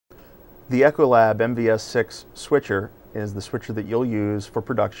The Ecolab MVS6 switcher is the switcher that you'll use for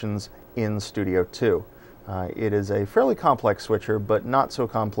productions in Studio 2. It is a fairly complex switcher, but not so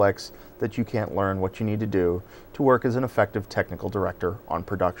complex that you can't learn what you need to do to work as an effective technical director on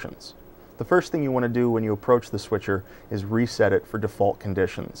productions. The first thing you want to do when you approach the switcher is reset it for default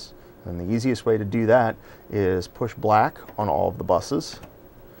conditions. And the easiest way to do that is push black on all of the buses.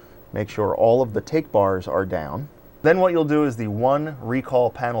 Make sure all of the take bars are down. Then what you'll do is the one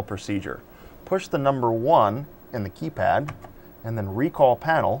recall panel procedure. Push the number 1 in the keypad and then recall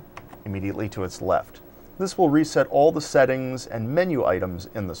panel immediately to its left. This will reset all the settings and menu items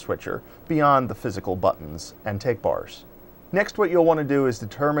in the switcher beyond the physical buttons and take bars. Next, what you'll want to do is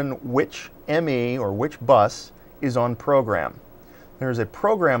determine which ME or which bus is on program. There is a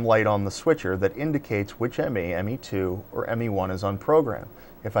program light on the switcher that indicates which ME, ME2, or ME1 is on program.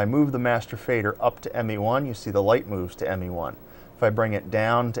 If I move the master fader up to ME1, you see the light moves to ME1. If I bring it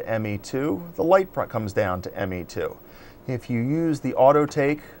down to ME2, the light comes down to ME2. If you use the auto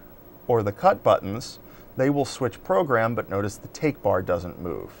take or the cut buttons, they will switch program, but notice the take bar doesn't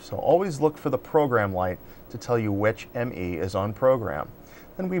move. So always look for the program light to tell you which ME is on program.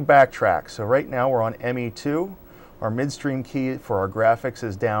 Then we backtrack. So right now we're on ME2. Our midstream key for our graphics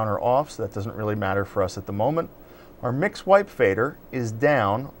is down or off, so that doesn't really matter for us at the moment. Our mix wipe fader is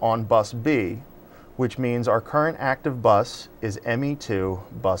down on bus B, which means our current active bus is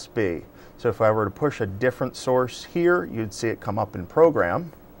ME2 bus B. So if I were to push a different source here, you'd see it come up in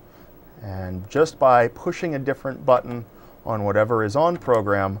program. And just by pushing a different button on whatever is on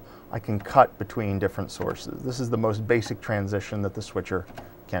program, I can cut between different sources. This is the most basic transition that the switcher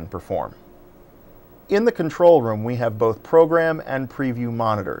can perform. In the control room, we have both program and preview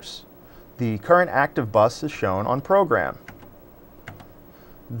monitors. The current active bus is shown on program.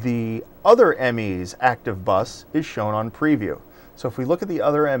 The other ME's active bus is shown on preview. So if we look at the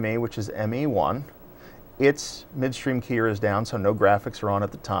other ME, which is ME1, its midstream keyer is down, so no graphics are on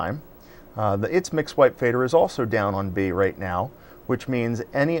at the time. Its mix wipe fader is also down on B right now, which means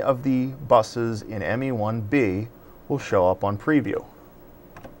any of the buses in ME1B will show up on preview.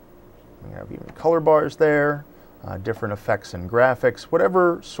 We have even color bars there, different effects and graphics,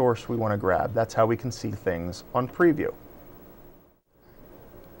 whatever source we want to grab. That's how we can see things on preview.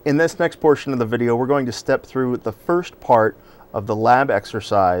 In this next portion of the video, we're going to step through the first part of the lab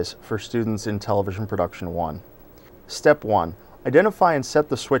exercise for students in Television Production 1. Step 1. Identify and set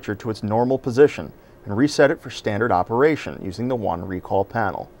the switcher to its normal position and reset it for standard operation using the one recall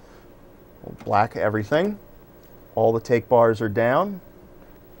panel. We'll black everything. All the take bars are down.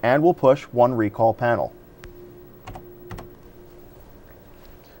 And we'll push one recall panel.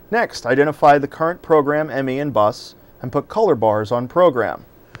 Next, identify the current program ME and bus and put color bars on program.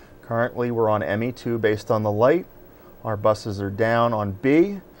 Currently we're on ME2 based on the light. Our buses are down on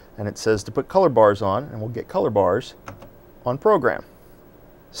B, and it says to put color bars on, and we'll get color bars on program.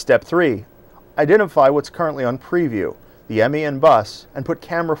 Step 3, identify what's currently on preview, the ME and bus, and put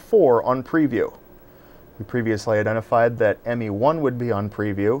camera 4 on preview. We previously identified that ME1 would be on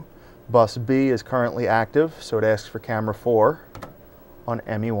preview. Bus B is currently active, so it asks for camera 4 on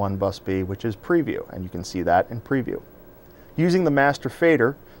ME1 bus B, which is preview, and you can see that in preview. Using the master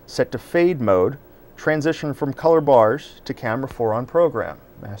fader set to fade mode, transition from color bars to camera 4 on program.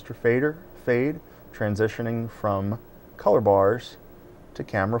 Master fader, fade, transitioning from color bars to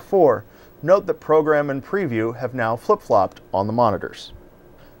camera 4. Note that program and preview have now flip-flopped on the monitors.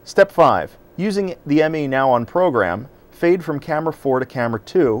 Step 5. Using the ME now on program, fade from camera 4 to camera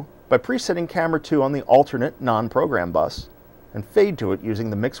 2 by presetting camera 2 on the alternate non-program bus and fade to it using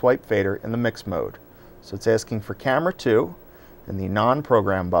the mix wipe fader in the mix mode. So it's asking for camera 2 in the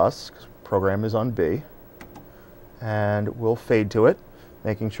non-program bus, because program is on B, and we'll fade to it,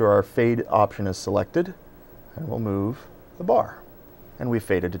 making sure our fade option is selected, and we'll move the bar. And we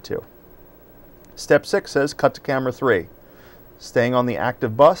faded to 2. Step 6 says cut to camera 3. Staying on the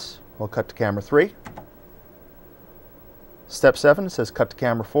active bus, we'll cut to camera 3. Step 7 says cut to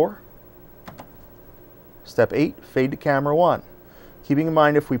camera 4. Step 8, fade to camera 1. Keeping in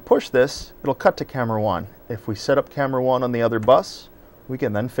mind if we push this, it'll cut to camera 1. If we set up camera 1 on the other bus, we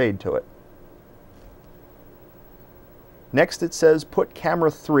can then fade to it. Next it says put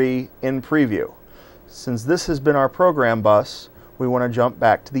camera 3 in preview. Since this has been our program bus, we want to jump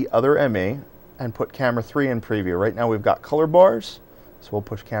back to the other ME and put camera 3 in preview. Right now we've got color bars, so we'll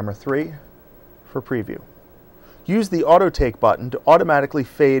push camera 3 for preview. Use the auto take button to automatically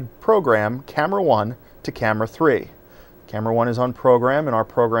fade program camera 1 to camera 3. Camera 1 is on program in our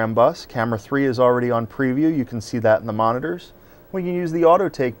program bus. Camera 3 is already on preview. You can see that in the monitors. We can use the auto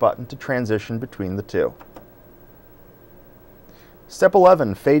take button to transition between the two. Step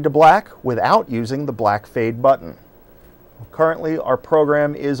 11, fade to black without using the black fade button. Currently, our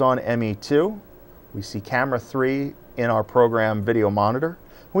program is on ME2. We see camera 3 in our program video monitor.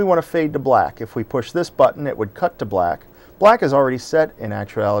 We want to fade to black. If we push this button, it would cut to black. Black is already set in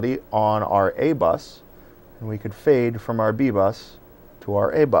actuality on our A bus, and we could fade from our B bus to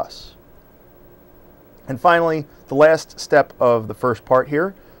our A bus. And finally, the last step of the first part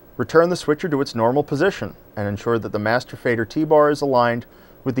here, return the switcher to its normal position and ensure that the master fader T-bar is aligned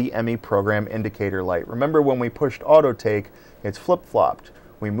with the ME program indicator light. Remember, when we pushed auto take, it's flip-flopped.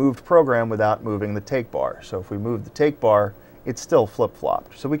 We moved program without moving the take bar. So if we move the take bar, it's still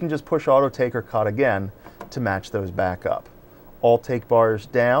flip-flopped. So we can just push auto take or cut again to match those back up. All take bars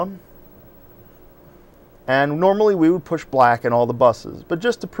down. And normally we would push black in all the buses, but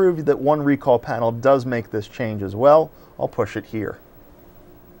just to prove that one recall panel does make this change as well, I'll push it here.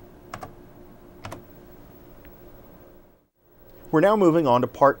 We're now moving on to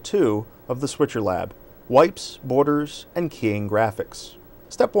part 2 of the Switcher Lab, wipes, borders, and keying graphics.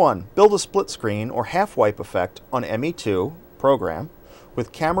 Step 1, build a split screen or half wipe effect on ME2 program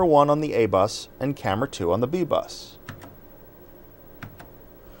with camera 1 on the A bus and camera 2 on the B bus.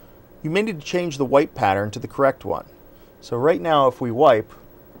 You may need to change the wipe pattern to the correct one. So right now if we wipe,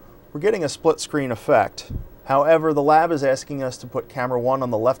 we're getting a split screen effect. However, the lab is asking us to put camera 1 on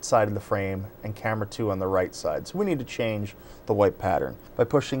the left side of the frame and camera 2 on the right side. So we need to change the wipe pattern. By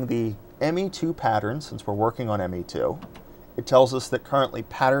pushing the ME2 pattern, since we're working on ME2, it tells us that currently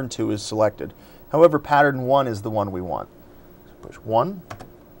pattern 2 is selected. However, pattern 1 is the one we want. So push 1,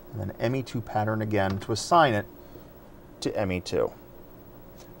 and then ME2 pattern again to assign it to ME2.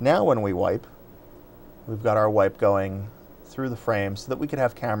 Now when we wipe, we've got our wipe going through the frame so that we could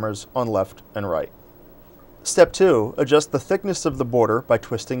have cameras on left and right. Step 2, adjust the thickness of the border by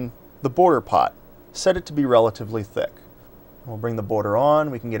twisting the border pot. Set it to be relatively thick. We'll bring the border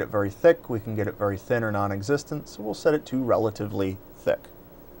on, we can get it very thick, we can get it very thin or non-existent, so we'll set it to relatively thick.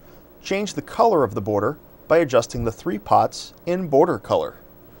 Change the color of the border by adjusting the 3 pots in border color.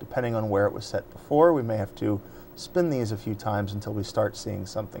 Depending on where it was set before, we may have to spin these a few times until we start seeing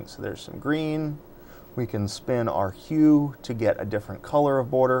something. So there's some green, we can spin our hue to get a different color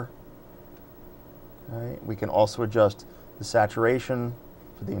of border. We can also adjust the saturation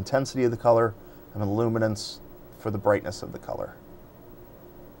for the intensity of the color and the luminance for the brightness of the color.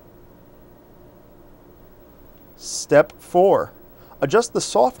 Step 4. Adjust the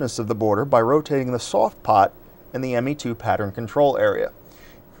softness of the border by rotating the soft pot in the ME2 pattern control area.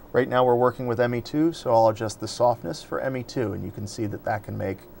 Right now we're working with ME2, so I'll adjust the softness for ME2, and you can see that that can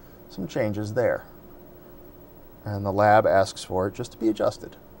make some changes there. And the lab asks for it just to be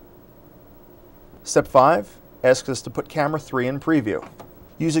adjusted. Step 5 asks us to put camera 3 in preview.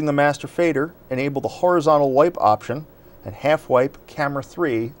 Using the master fader, enable the horizontal wipe option and half wipe camera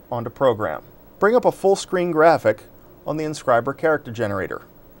 3 onto program. Bring up a full screen graphic on the Inscriber character generator.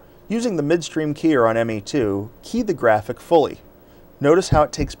 Using the midstream keyer on ME2, key the graphic fully. Notice how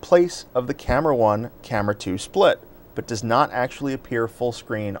it takes place of the camera 1, camera 2 split, but does not actually appear full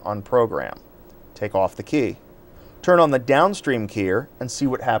screen on program. Take off the key. Turn on the downstream keyer and see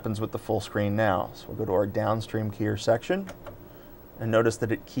what happens with the full screen now. So we'll go to our downstream keyer section and notice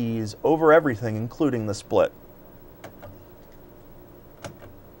that it keys over everything, including the split.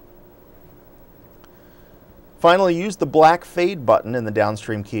 Finally, use the black fade button in the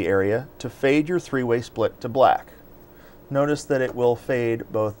downstream key area to fade your 3-way split to black. Notice that it will fade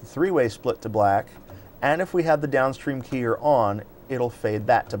both the 3-way split to black, and if we have the downstream keyer on, it'll fade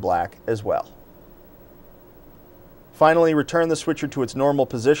that to black as well. Finally, return the switcher to its normal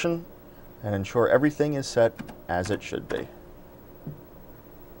position and ensure everything is set as it should be.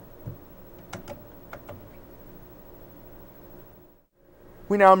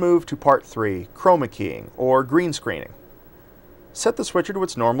 We now move to part 3, chroma keying, or green screening. Set the switcher to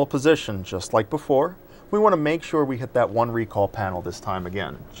its normal position, just like before. We want to make sure we hit that one recall panel this time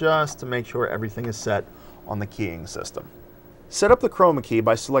again, just to make sure everything is set on the keying system. Set up the chroma key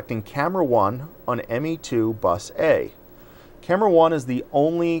by selecting camera 1 on ME2 bus A. Camera 1 is the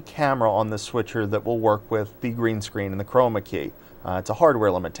only camera on this switcher that will work with the green screen and the chroma key. It's a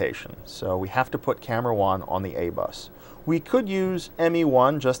hardware limitation, so we have to put camera 1 on the A bus. We could use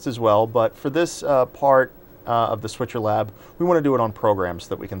ME1 just as well, but for this part of the Switcher Lab, we want to do it on program so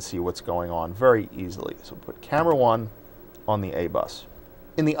that we can see what's going on very easily. So put camera 1 on the A bus.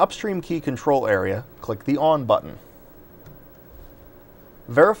 In the upstream key control area, click the On button.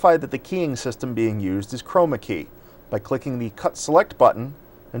 Verify that the keying system being used is chroma key by clicking the Cut Select button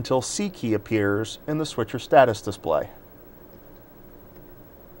until C key appears in the switcher status display.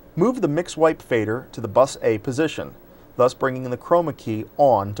 Move the Mix Wipe fader to the bus A position. thus bringing the chroma key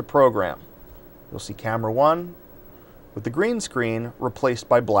on to program. You'll see camera 1 with the green screen replaced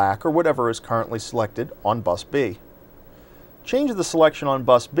by black or whatever is currently selected on bus B. Change the selection on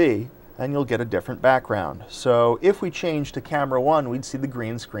bus B and you'll get a different background. So if we change to camera 1, we'd see the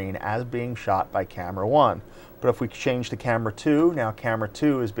green screen as being shot by camera 1. But if we change to camera 2, now camera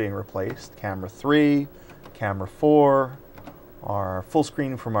 2 is being replaced. Camera 3, camera 4, our full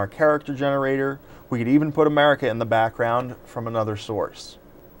screen from our character generator. We could even put America in the background from another source.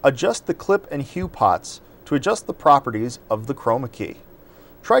 Adjust the clip and hue pots to adjust the properties of the chroma key.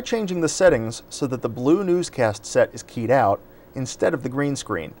 Try changing the settings so that the blue newscast set is keyed out instead of the green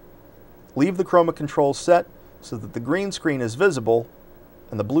screen. Leave the chroma control set so that the green screen is visible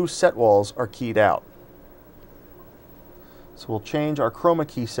and the blue set walls are keyed out. So we'll change our chroma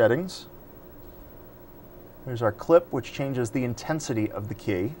key settings. There's our clip, which changes the intensity of the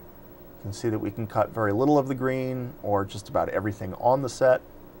key. You can see that we can cut very little of the green or just about everything on the set.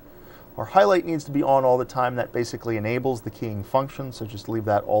 Our highlight needs to be on all the time. That basically enables the keying function, so just leave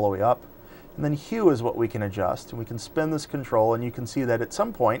that all the way up. And then hue is what we can adjust, and we can spin this control, and you can see that at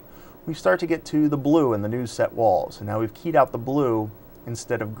some point we start to get to the blue in the news set walls. And now we've keyed out the blue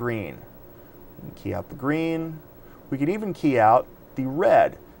instead of green. We can key out the green. We can even key out the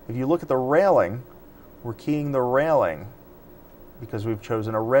red. If you look at the railing, we're keying the railing because we've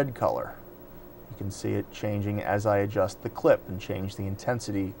chosen a red color. You can see it changing as I adjust the clip and change the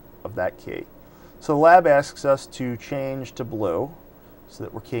intensity of that key. So the lab asks us to change to blue so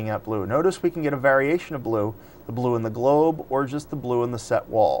that we're keying out blue. Notice we can get a variation of blue, the blue in the globe or just the blue in the set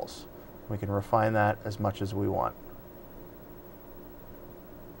walls. We can refine that as much as we want.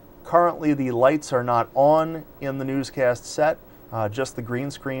 Currently the lights are not on in the newscast set, just the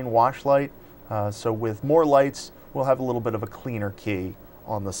green screen wash light. So with more lights, we'll have a little bit of a cleaner key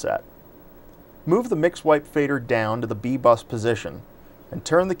on the set. Move the mix wipe fader down to the B bus position and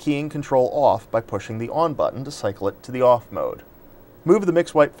turn the keying control off by pushing the on button to cycle it to the off mode. Move the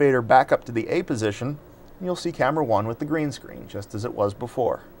mix wipe fader back up to the A position and you'll see camera 1 with the green screen, just as it was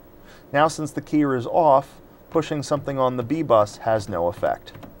before. Now since the keyer is off, pushing something on the B bus has no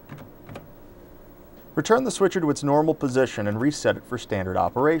effect. Return the switcher to its normal position and reset it for standard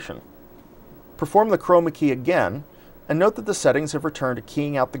operation. Perform the chroma key again, and note that the settings have returned to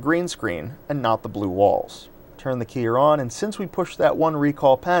keying out the green screen and not the blue walls. Turn the keyer on, and since we pushed that one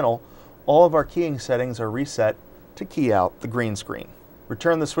recall panel, all of our keying settings are reset to key out the green screen.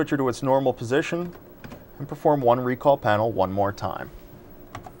 Return the switcher to its normal position, and perform one recall panel one more time.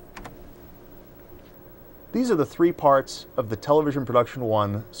 These are the 3 parts of the Television Production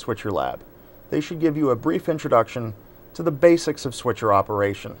One Switcher Lab. They should give you a brief introduction to the basics of switcher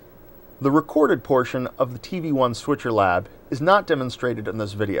operation. The recorded portion of the TV1 Switcher Lab is not demonstrated in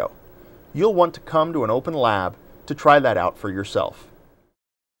this video. You'll want to come to an open lab to try that out for yourself.